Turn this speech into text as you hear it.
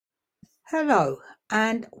Hello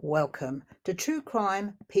and welcome to True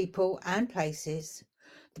Crime, People and Places,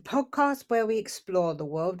 the podcast where we explore the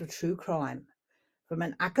world of true crime from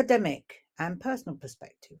an academic and personal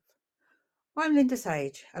perspective. I'm Linda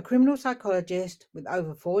Sage, a criminal psychologist with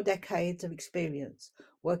over 4 decades of experience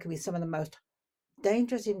working with some of the most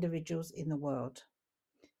dangerous individuals in the world.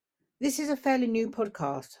 This is a fairly new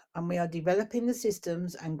podcast and we are developing the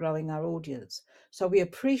systems and growing our audience, so we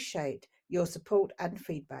appreciate your support and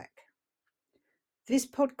feedback. This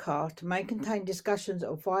podcast may contain discussions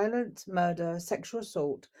of violence, murder, sexual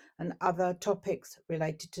assault, and other topics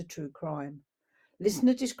related to true crime.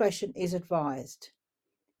 Listener discretion is advised.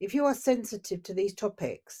 If you are sensitive to these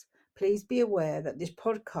topics, please be aware that this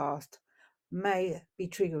podcast may be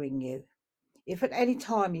triggering you. If at any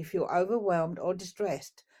time you feel overwhelmed or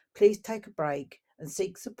distressed, please take a break and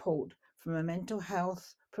seek support from a mental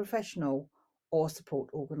health professional or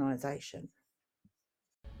support organisation.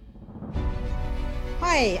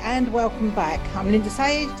 Hi and welcome back. I'm Linda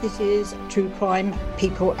Sage. This is True Crime,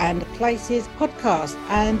 People and Places podcast.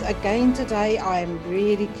 And again today I am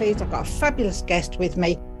really pleased. I've got a fabulous guest with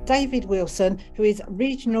me, David Wilson, who is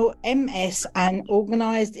Regional MS and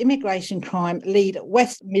Organised Immigration Crime Lead,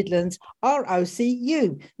 West Midlands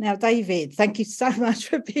ROCU. Now, David, thank you so much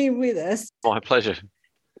for being with us. My pleasure.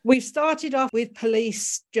 We've started off with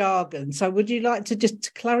police jargon. So would you like to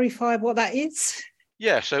just clarify what that is?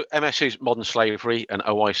 Yeah, so MS is modern slavery and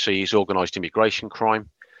OIC is organised immigration crime.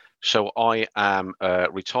 So I am a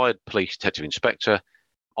retired police detective inspector.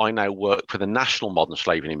 I now work for the National Modern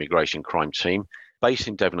Slavery and Immigration Crime Team, based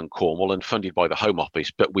in Devon and Cornwall and funded by the Home Office,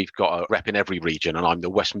 but we've got a rep in every region and I'm the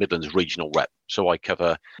West Midlands regional rep. So I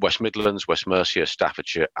cover West Midlands, West Mercia,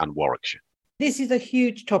 Staffordshire and Warwickshire. This is a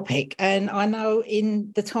huge topic, and I know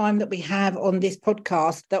in the time that we have on this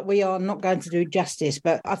podcast that we are not going to do justice,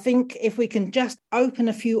 but I think if we can just open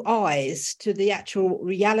a few eyes to the actual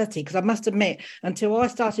reality, because I must admit, until I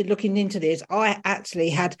started looking into this, I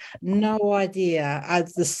actually had no idea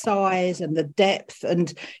as the size and the depth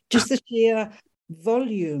and just the sheer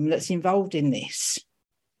volume that's involved in this.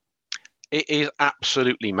 It is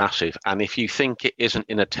absolutely massive, and if you think it isn't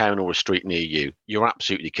in a town or a street near you, you're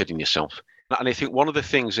absolutely kidding yourself. And I think one of the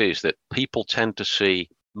things is that people tend to see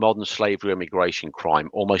modern slavery immigration crime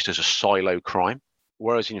almost as a silo crime,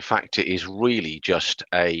 whereas in fact it is really just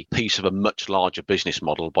a piece of a much larger business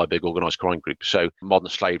model by big organised crime groups. So modern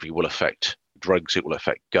slavery will affect drugs, it will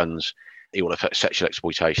affect guns, it will affect sexual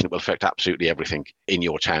exploitation, it will affect absolutely everything in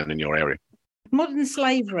your town, in your area. Modern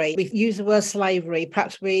slavery, we use the word slavery,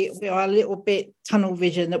 perhaps we are a little bit tunnel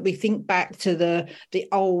vision that we think back to the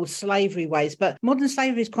old slavery ways, but modern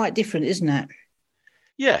slavery is quite different, isn't it?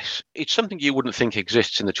 Yes, it's something you wouldn't think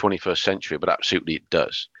exists in the 21st century, but absolutely it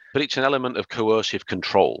does. But it's an element of coercive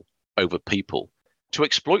control over people to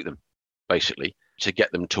exploit them, basically, to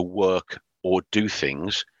get them to work or do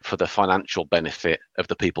things for the financial benefit of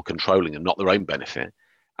the people controlling them, not their own benefit.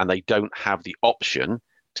 And they don't have the option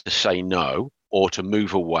to say no, or to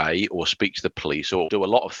move away or speak to the police or do a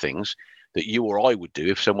lot of things that you or I would do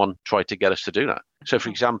if someone tried to get us to do that. So, for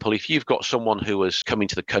example, if you've got someone who has come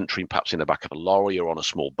into the country, perhaps in the back of a lorry or on a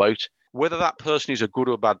small boat, whether that person is a good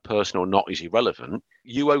or bad person or not is irrelevant.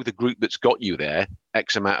 You owe the group that's got you there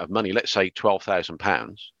X amount of money, let's say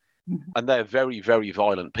 £12,000, and they're very, very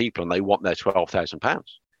violent people and they want their £12,000.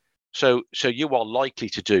 So you are likely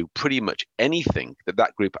to do pretty much anything that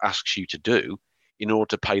that group asks you to do in order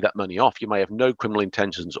to pay that money off. You may have no criminal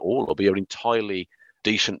intentions at all or be an entirely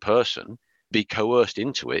decent person, be coerced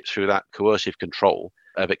into it through that coercive control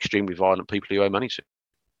of extremely violent people you owe money to.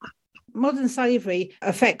 Modern slavery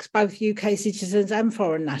affects both UK citizens and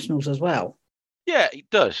foreign nationals as well. Yeah, it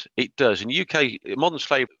does. It does. In UK, modern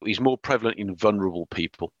slavery is more prevalent in vulnerable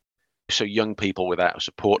people. So young people without a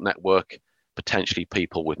support network, potentially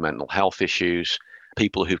people with mental health issues,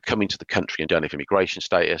 people who've come into the country and don't have immigration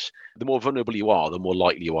status. The more vulnerable you are, the more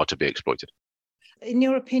likely you are to be exploited. In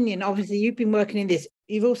your opinion, obviously you've been working in this.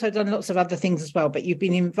 You've also done lots of other things as well, but you've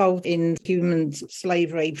been involved in human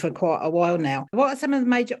slavery for quite a while now. What are some of the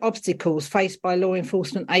major obstacles faced by law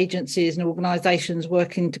enforcement agencies and organisations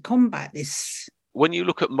working to combat this? When you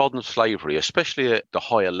look at modern slavery, especially at the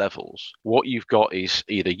higher levels, what you've got is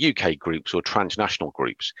either UK groups or transnational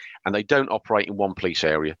groups, and they don't operate in one police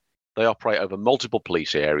area. They operate over multiple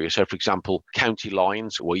police areas. So, for example, county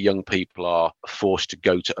lines where young people are forced to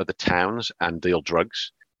go to other towns and deal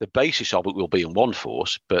drugs. The basis of it will be in one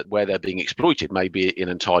force, but where they're being exploited may be in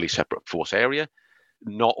an entirely separate force area.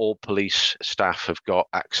 Not all police staff have got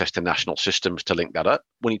access to national systems to link that up.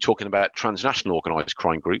 When you're talking about transnational organised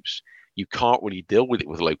crime groups, You can't really deal with it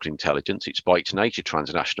with local intelligence. It's by its nature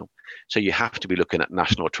transnational. So you have to be looking at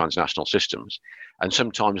national or transnational systems. And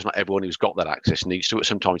sometimes not everyone who's got that access needs to it.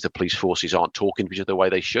 Sometimes the police forces aren't talking to each other the way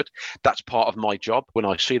they should. That's part of my job. When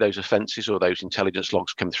I see those offences or those intelligence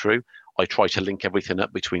logs come through, I try to link everything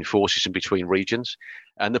up between forces and between regions.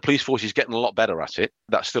 And the police force is getting a lot better at it.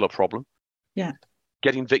 That's still a problem. Yeah.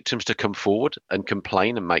 Getting victims to come forward and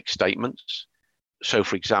complain and make statements. So,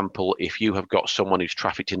 for example, if you have got someone who's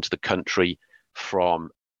trafficked into the country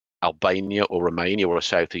from Albania or Romania or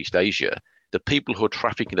Southeast Asia, the people who are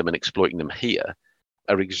trafficking them and exploiting them here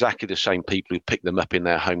are exactly the same people who pick them up in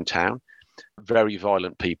their hometown. Very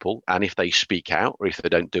violent people. And if they speak out or if they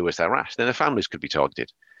don't do as they're asked, then their families could be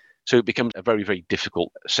targeted. So it becomes a very, very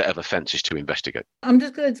difficult set of offences to investigate. I'm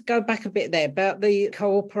just going to go back a bit there about the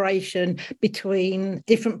cooperation between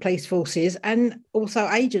different police forces and also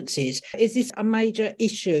agencies. Is this a major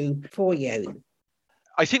issue for you?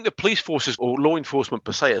 I think the police forces or law enforcement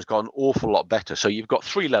per se has got an awful lot better. So you've got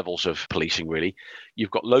three levels of policing, really.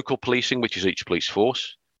 You've got local policing, which is each police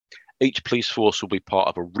force. Each police force will be part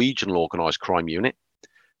of a regional organised crime unit.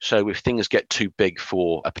 So if things get too big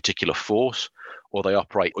for a particular force, or they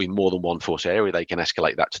operate in more than one force area, they can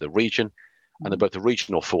escalate that to the region. And both the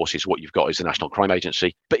regional forces, what you've got is the National Crime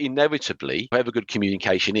Agency. But inevitably, however good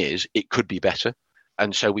communication is, it could be better.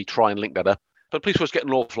 And so we try and link that up. But police force is getting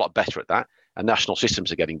an awful lot better at that. And national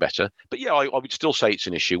systems are getting better. But yeah, I would still say it's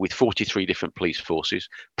an issue with 43 different police forces,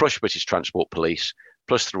 plus British Transport Police,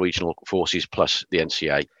 plus the regional forces, plus the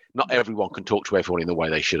NCA. Not everyone can talk to everyone in the way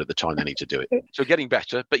they should at the time they need to do it. So getting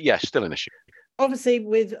better, but yes, still an issue. Obviously,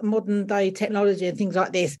 with modern day technology and things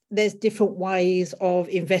like this, there's different ways of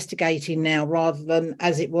investigating now rather than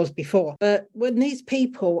as it was before. But when these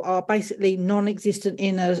people are basically non-existent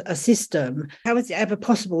in a system, how is it ever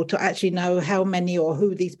possible to actually know how many or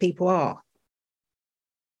who these people are?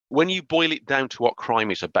 When you boil it down to what crime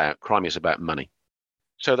is about money.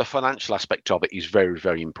 So the financial aspect of it is very,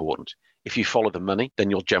 very important. If you follow the money, then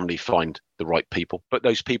you'll generally find the right people. But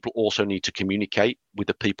those people also need to communicate with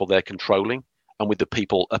the people they're controlling and with the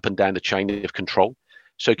people up and down the chain of control.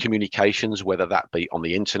 So communications, whether that be on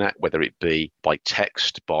the internet, whether it be by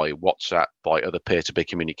text, by WhatsApp, by other peer-to-peer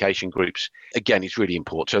communication groups, again, it's really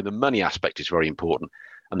important. So the money aspect is very important,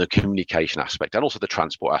 and the communication aspect and also the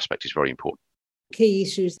transport aspect is very important. Key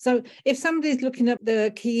issues. So if somebody's looking at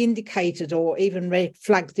the key indicators or even red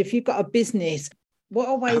flags, if you've got a business, what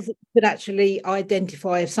are ways that you could actually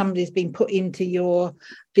identify if somebody's been put into your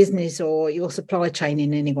business or your supply chain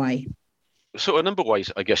in any way? So a number of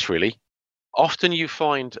ways, I guess, really. Often you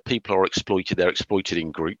find people are exploited, they're exploited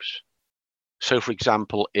in groups. So, for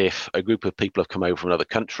example, if a group of people have come over from another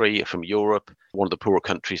country, from Europe, one of the poorer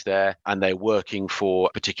countries there, and they're working for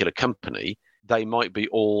a particular company, they might be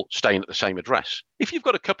all staying at the same address. If you've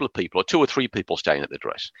got a couple of people or two or three people staying at the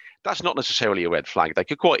address, that's not necessarily a red flag. They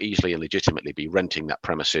could quite easily and legitimately be renting that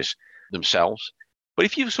premises themselves. But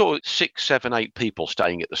if you've sort of 6, 7, 8 people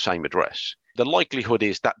staying at the same address, the likelihood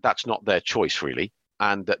is that that's not their choice, really,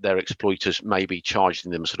 and that their exploiters may be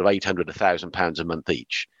charging them sort of £800, £1,000 a month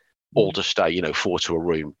each, all to stay, 4 to a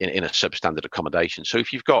room in a substandard accommodation. So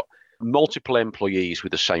if you've got multiple employees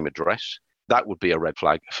with the same address, that would be a red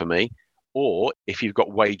flag for me. Or if you've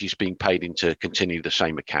got wages being paid into continue the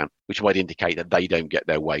same account, which might indicate that they don't get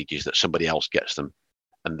their wages, that somebody else gets them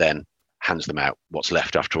and then hands them out what's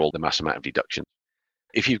left after all the mass amount of deductions.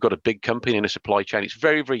 If you've got a big company in a supply chain, it's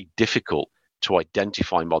very, very difficult to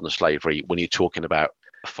identify modern slavery when you're talking about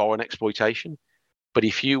foreign exploitation. But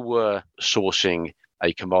if you were sourcing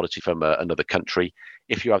a commodity from another country,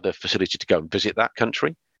 if you have the facility to go and visit that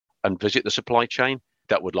country and visit the supply chain,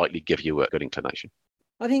 that would likely give you a good inclination.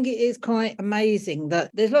 I think it is quite amazing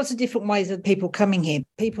that there's lots of different ways of people coming here.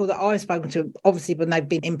 People that I've spoken to, obviously when they've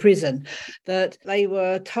been in prison, that they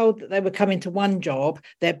were told that they were coming to one job,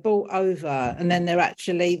 they're brought over, and then they're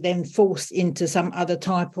actually then forced into some other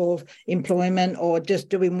type of employment or just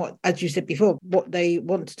doing what, as you said before, what they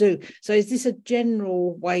want to do. So is this a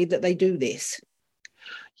general way that they do this?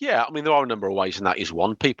 Yeah, I mean, there are a number of ways, and that is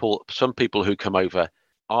one. Some people who come over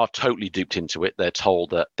are totally duped into it. They're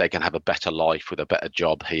told that they can have a better life with a better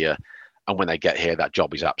job here. And when they get here, that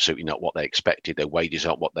job is absolutely not what they expected. Their wages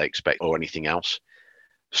aren't what they expect or anything else.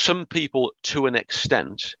 Some people, to an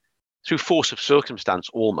extent, through force of circumstance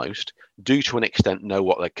almost, do to an extent know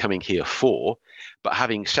what they're coming here for. But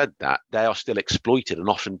having said that, they are still exploited and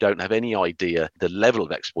often don't have any idea the level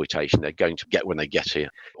of exploitation they're going to get when they get here.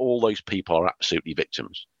 All those people are absolutely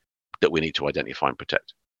victims that we need to identify and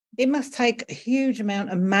protect. It must take a huge amount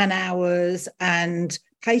of man hours and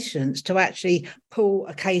patience to actually pull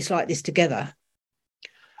a case like this together.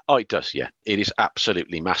 Oh, it does, yeah. It is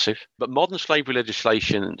absolutely massive. But modern slavery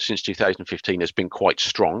legislation since 2015 has been quite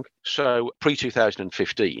strong. So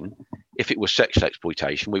pre-2015, if it was sex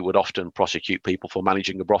exploitation, we would often prosecute people for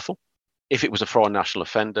managing a brothel. If it was a foreign national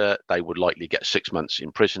offender, they would likely get 6 months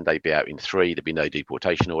in prison. They'd be out in 3. There'd be no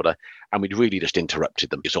deportation order. And we'd really just interrupted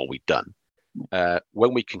them, is all we'd done.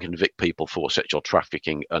 When we can convict people for sexual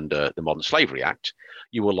trafficking under the Modern Slavery Act,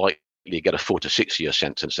 you will likely get a 4 to 6 year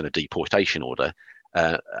sentence and a deportation order.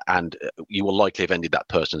 And you will likely have ended that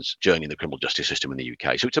person's journey in the criminal justice system in the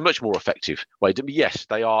UK. So it's a much more effective way. Yes,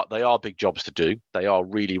 they are big jobs to do. They are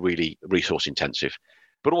really, really resource intensive,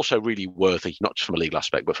 but also really worthy, not just from a legal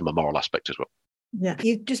aspect, but from a moral aspect as well. Yeah,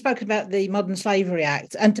 you've just spoken about the Modern Slavery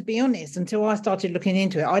Act. And to be honest, until I started looking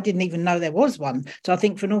into it, I didn't even know there was one. So I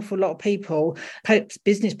think for an awful lot of people,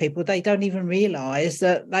 business people, they don't even realise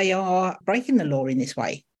that they are breaking the law in this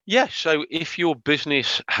way. Yes, so if your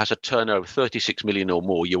business has a turnover of 36 million or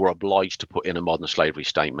more, you are obliged to put in a modern slavery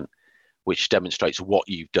statement, which demonstrates what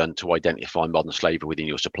you've done to identify modern slavery within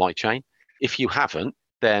your supply chain. If you haven't,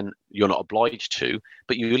 then you're not obliged to,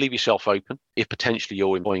 but you leave yourself open. If potentially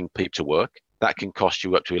you're employing people to work, that can cost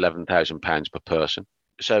you up to £11,000 per person.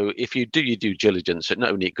 So if you do your due diligence, it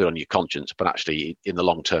not only good on your conscience, but actually in the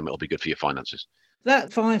long term, it'll be good for your finances.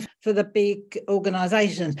 That's fine for the big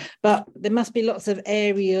organisations, but there must be lots of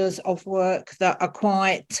areas of work that are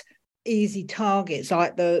quite easy targets,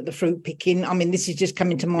 like the fruit picking. I mean, this is just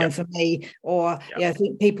coming to mind for me. Or I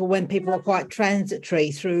think when people are quite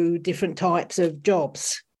transitory through different types of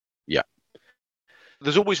jobs. Yeah.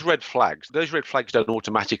 There's always red flags. Those red flags don't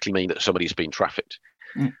automatically mean that somebody's been trafficked.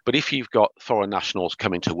 But if you've got foreign nationals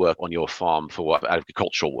coming to work on your farm for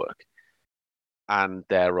agricultural work, and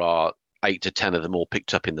there are 8 to 10 of them all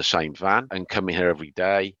picked up in the same van and coming here every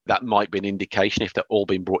day, that might be an indication if they're all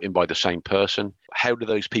being brought in by the same person. How do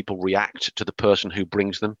those people react to the person who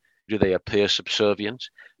brings them? Do they appear subservient?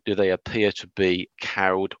 Do they appear to be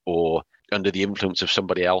cowed or under the influence of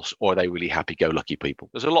somebody else? Or are they really happy-go-lucky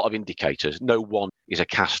people? There's a lot of indicators. No one is a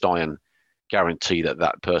cast iron guarantee that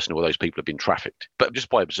that person or those people have been trafficked. But just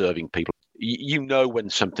by observing people, you know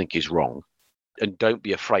when something is wrong, and don't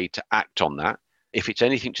be afraid to act on that. If it's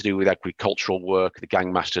anything to do with agricultural work, the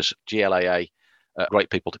gangmasters, GLAA, great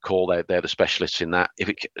people to call. They're the specialists in that. If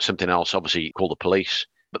it's something else, obviously call the police.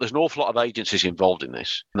 But there's an awful lot of agencies involved in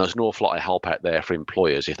this. And there's an awful lot of help out there for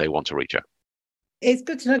employers if they want to reach out. It's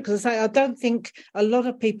good to know, because I don't think a lot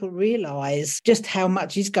of people realise just how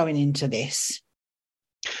much is going into this.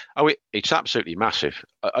 Oh, it's absolutely massive.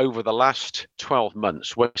 Over the last 12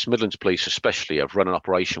 months, West Midlands Police especially have run an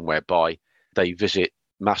operation whereby they visit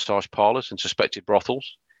massage parlours and suspected brothels.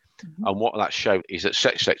 Mm-hmm. And what that showed is that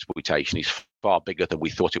sex exploitation is far bigger than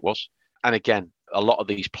we thought it was. And again, a lot of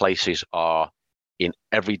these places are in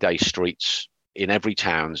everyday streets, in every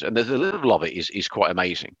towns, and the level of it is quite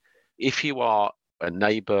amazing. If you are a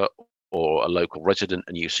neighbour or a local resident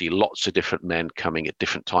and you see lots of different men coming at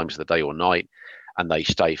different times of the day or night, and they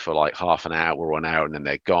stay for like half an hour or an hour and then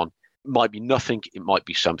they're gone, it might be nothing, it might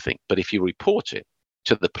be something. But if you report it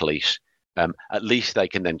to the police, at least they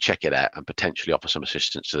can then check it out and potentially offer some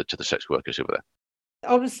assistance to the sex workers over there.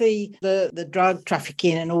 Obviously, the drug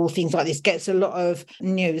trafficking and all things like this gets a lot of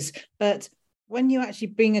news. But when you actually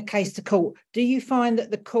bring a case to court, do you find that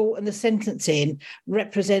the court and the sentencing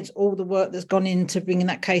represents all the work that's gone into bringing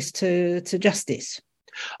that case to justice?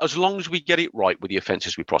 As long as we get it right with the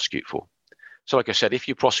offences we prosecute for. So like I said, if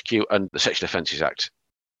you prosecute under the Sexual Offences Act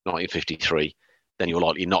 1953, then you're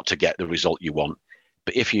likely not to get the result you want.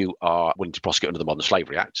 But if you are willing to prosecute under the Modern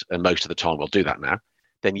Slavery Act, and most of the time we'll do that now,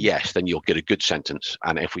 then yes, then you'll get a good sentence.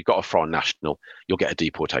 And if we've got a foreign national, you'll get a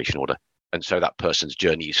deportation order. And so that person's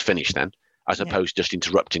journey is finished then, as opposed to just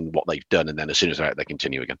interrupting what they've done. And then as soon as they're out, they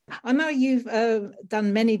continue again. I know you've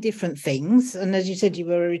done many different things. And as you said, you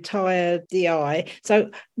were a retired DI. So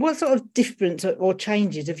what sort of difference or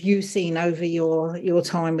changes have you seen over your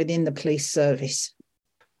time within the police service?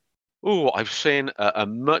 Oh, I've seen a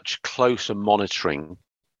much closer monitoring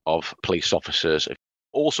of police officers,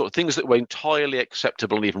 all sorts of things that were entirely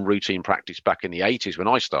acceptable and even routine practice back in the 80s when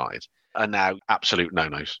I started, are now absolute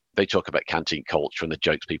no-nos. They talk about canteen culture and the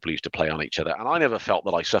jokes people used to play on each other. And I never felt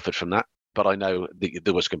that I suffered from that, but I know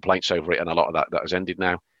there was complaints over it, and a lot of that has ended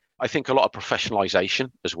now. I think a lot of professionalisation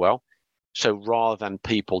as well. So rather than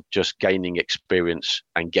people just gaining experience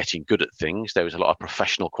and getting good at things, there is a lot of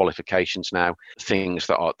professional qualifications now, things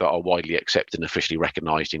that are widely accepted and officially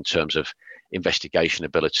recognised in terms of investigation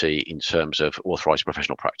ability, in terms of authorised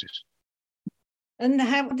professional practice. And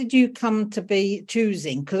how did you come to be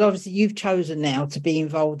choosing? Because obviously you've chosen now to be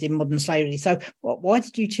involved in modern slavery. So why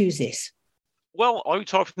did you choose this? Well, I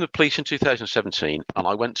retired from the police in 2017 and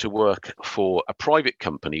I went to work for a private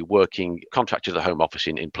company working contracted to the Home Office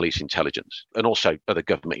in police intelligence and also other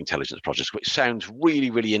government intelligence projects, which sounds really,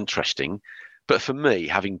 really interesting. But for me,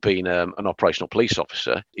 having been an operational police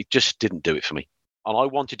officer, it just didn't do it for me. And I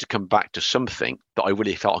wanted to come back to something that I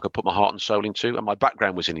really felt I could put my heart and soul into. And my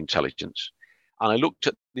background was in intelligence. And I looked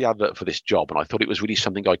at the advert for this job and I thought it was really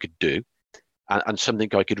something I could do and something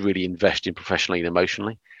I could really invest in professionally and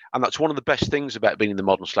emotionally. And that's one of the best things about being in the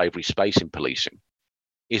modern slavery space in policing,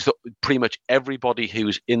 is that pretty much everybody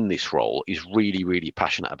who's in this role is really, really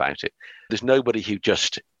passionate about it. There's nobody who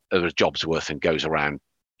just a job's worth and goes around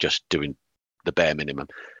just doing the bare minimum.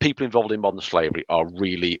 People involved in modern slavery are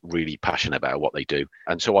really, really passionate about what they do.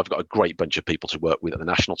 And so I've got a great bunch of people to work with at the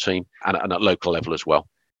national team and at local level as well.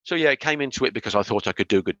 So yeah, I came into it because I thought I could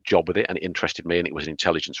do a good job with it and it interested me and it was an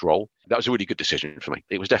intelligence role. That was a really good decision for me.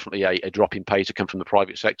 It was definitely a drop in pay to come from the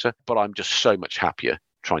private sector, but I'm just so much happier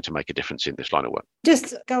trying to make a difference in this line of work.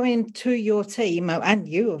 Just going to your team and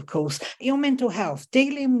you, of course, your mental health,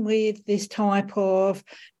 dealing with this type of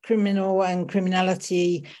criminal and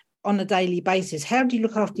criminality on a daily basis. How do you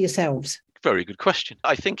look after yourselves? Very good question.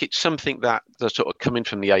 I think it's something that sort of coming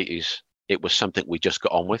from the 80s, it was something we just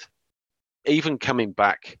got on with. Even coming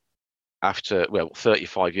back after,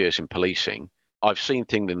 35 years in policing, I've seen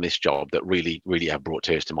things in this job that really, really have brought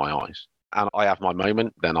tears to my eyes. And I have my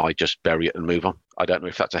moment, then I just bury it and move on. I don't know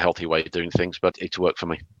if that's a healthy way of doing things, but it's worked for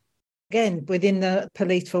me. Again, within the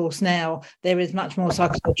police force now, there is much more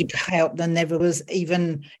psychological help than ever was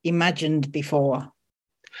even imagined before.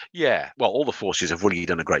 Yeah, well, all the forces have really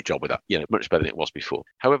done a great job with that, much better than it was before.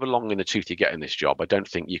 However long in the tooth you get in this job, I don't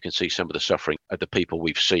think you can see some of the suffering of the people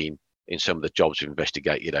we've seen in some of the jobs we've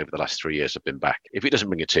investigated over the last 3 years have been back. If it doesn't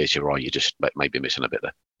bring a tear to your eye, you just may be missing a bit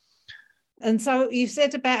there. And so you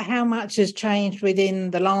said about how much has changed within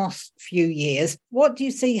the last few years. What do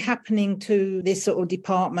you see happening to this sort of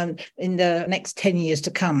department in the next 10 years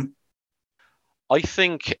to come? I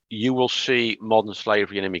think you will see modern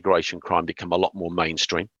slavery and immigration crime become a lot more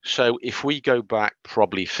mainstream. So if we go back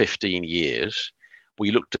probably 15 years,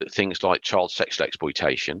 we looked at things like child sexual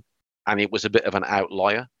exploitation, and it was a bit of an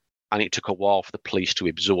outlier. And it took a while for the police to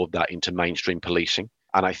absorb that into mainstream policing.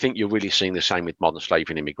 And I think you're really seeing the same with modern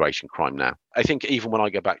slavery and immigration crime now. I think even when I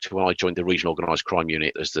go back to when I joined the Regional Organised Crime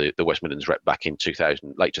Unit as the West Midlands rep back in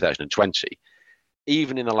late 2020,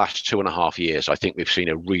 even in the last 2.5 years, I think we've seen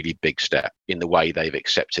a really big step in the way they've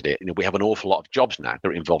accepted it. We have an awful lot of jobs now that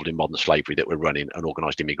are involved in modern slavery that we're running and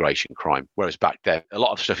organised immigration crime. Whereas back then, a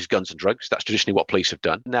lot of stuff is guns and drugs. That's traditionally what police have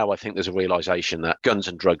done. Now I think there's a realisation that guns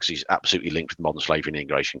and drugs is absolutely linked with modern slavery and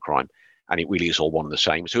immigration crime. And it really is all one and the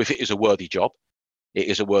same. So if it is a worthy job, it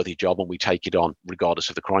is a worthy job and we take it on regardless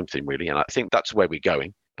of the crime theme, really. And I think that's where we're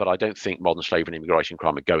going. But I don't think modern slavery and immigration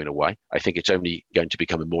crime are going away. I think it's only going to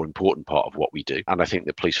become a more important part of what we do. And I think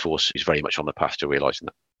the police force is very much on the path to realising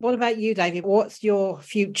that. What about you, David? What's your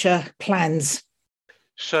future plans?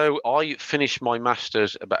 So I finished my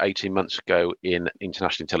master's about 18 months ago in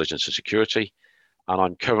international intelligence and security. And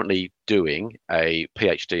I'm currently doing a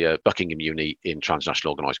PhD at Buckingham Uni in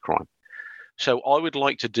transnational organised crime. So I would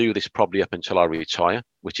like to do this probably up until I retire,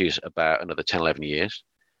 which is about another 10, 11 years.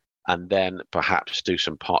 And then perhaps do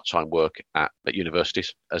some part-time work at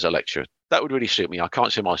universities as a lecturer. That would really suit me. I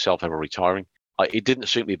can't see myself ever retiring. It didn't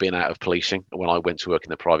suit me being out of policing when I went to work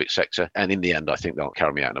in the private sector. And in the end, I think they'll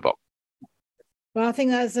carry me out in a box. Well, I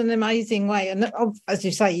think that's an amazing way. And as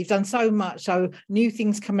you say, you've done so much. So new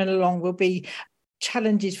things coming along will be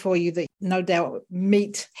challenges for you that no doubt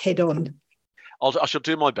meet head on. I shall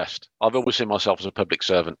do my best. I've always seen myself as a public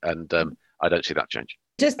servant and I don't see that change.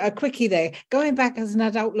 Just a quickie there. Going back as an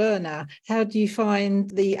adult learner, how do you find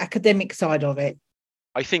the academic side of it?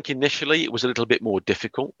 I think initially it was a little bit more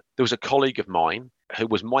difficult. There was a colleague of mine who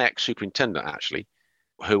was my ex-superintendent, actually,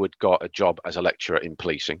 who had got a job as a lecturer in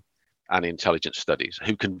policing and intelligence studies,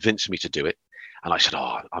 who convinced me to do it. And I said,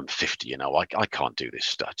 I'm 50, I can't do this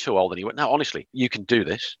stuff. Too old. And he went, no, honestly, you can do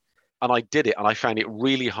this. And I did it, and I found it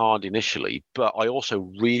really hard initially, but I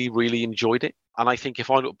also really, really enjoyed it. And I think if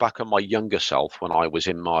I look back on my younger self when I was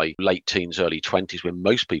in my late teens, early 20s, when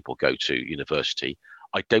most people go to university,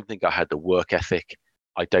 I don't think I had the work ethic.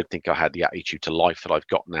 I don't think I had the attitude to life that I've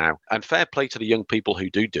got now. And fair play to the young people who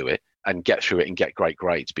do it and get through it and get great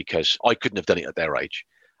grades, because I couldn't have done it at their age.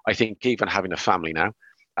 I think even having a family now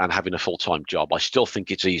and having a full-time job, I still think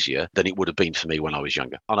it's easier than it would have been for me when I was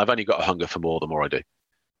younger. And I've only got a hunger for more the more I do.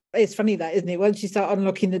 It's funny that, isn't it? Once you start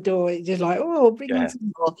unlocking the door, it's just like, bring on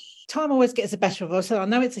some more. Time always gets the better of us. So I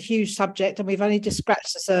know it's a huge subject and we've only just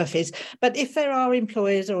scratched the surface. But if there are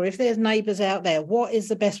employers or if there's neighbours out there, what is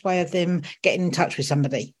the best way of them getting in touch with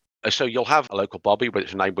somebody? So you'll have a local bobby, whether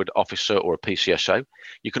it's a neighbourhood officer or a PCSO.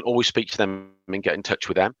 You can always speak to them and get in touch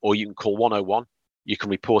with them, or you can call 101. You can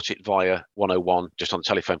report it via 101 just on the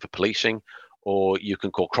telephone for policing, or you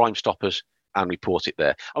can call Crime Stoppers and report it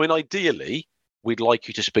there. I mean, ideally, we'd like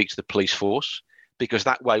you to speak to the police force, because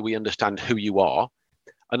that way we understand who you are,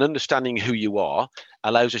 and understanding who you are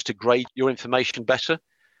allows us to grade your information better.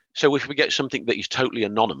 So if we get something that is totally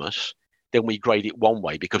anonymous, then we grade it one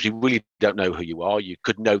way because we really don't know who you are. You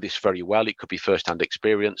could know this very well. It could be first-hand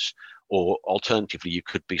experience, or alternatively, you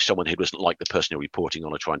could be someone who doesn't like the person you're reporting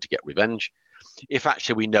on or trying to get revenge. If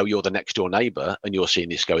actually we know you're the next door neighbour and you're seeing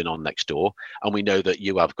this going on next door, and we know that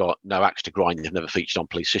you have got no axe to grind, you've never featured on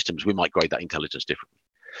police systems, we might grade that intelligence differently.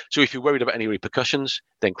 So if you're worried about any repercussions,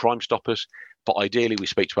 then Crime Stoppers. But ideally, we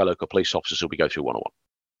speak to our local police officers who we go through 101.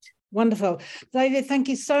 Wonderful. David, thank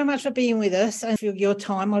you so much for being with us and for your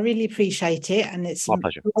time. I really appreciate it. And it's My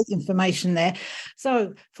pleasure. Great information there.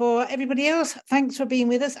 So for everybody else, thanks for being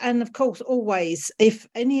with us. And of course, always, if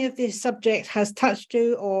any of this subject has touched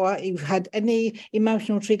you or you've had any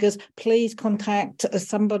emotional triggers, please contact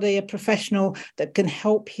somebody, a professional that can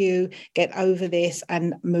help you get over this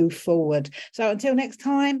and move forward. So until next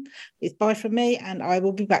time, it's bye from me, and I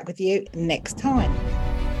will be back with you next time.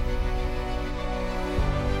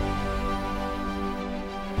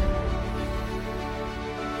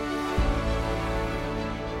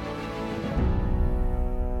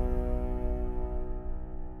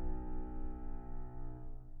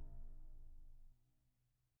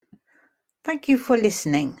 Thank you for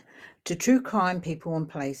listening to True Crime People and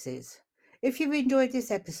Places. If you've enjoyed this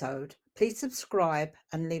episode, please subscribe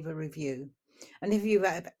and leave a review. And if you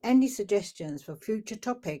have any suggestions for future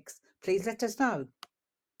topics, please let us know.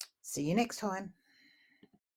 See you next time.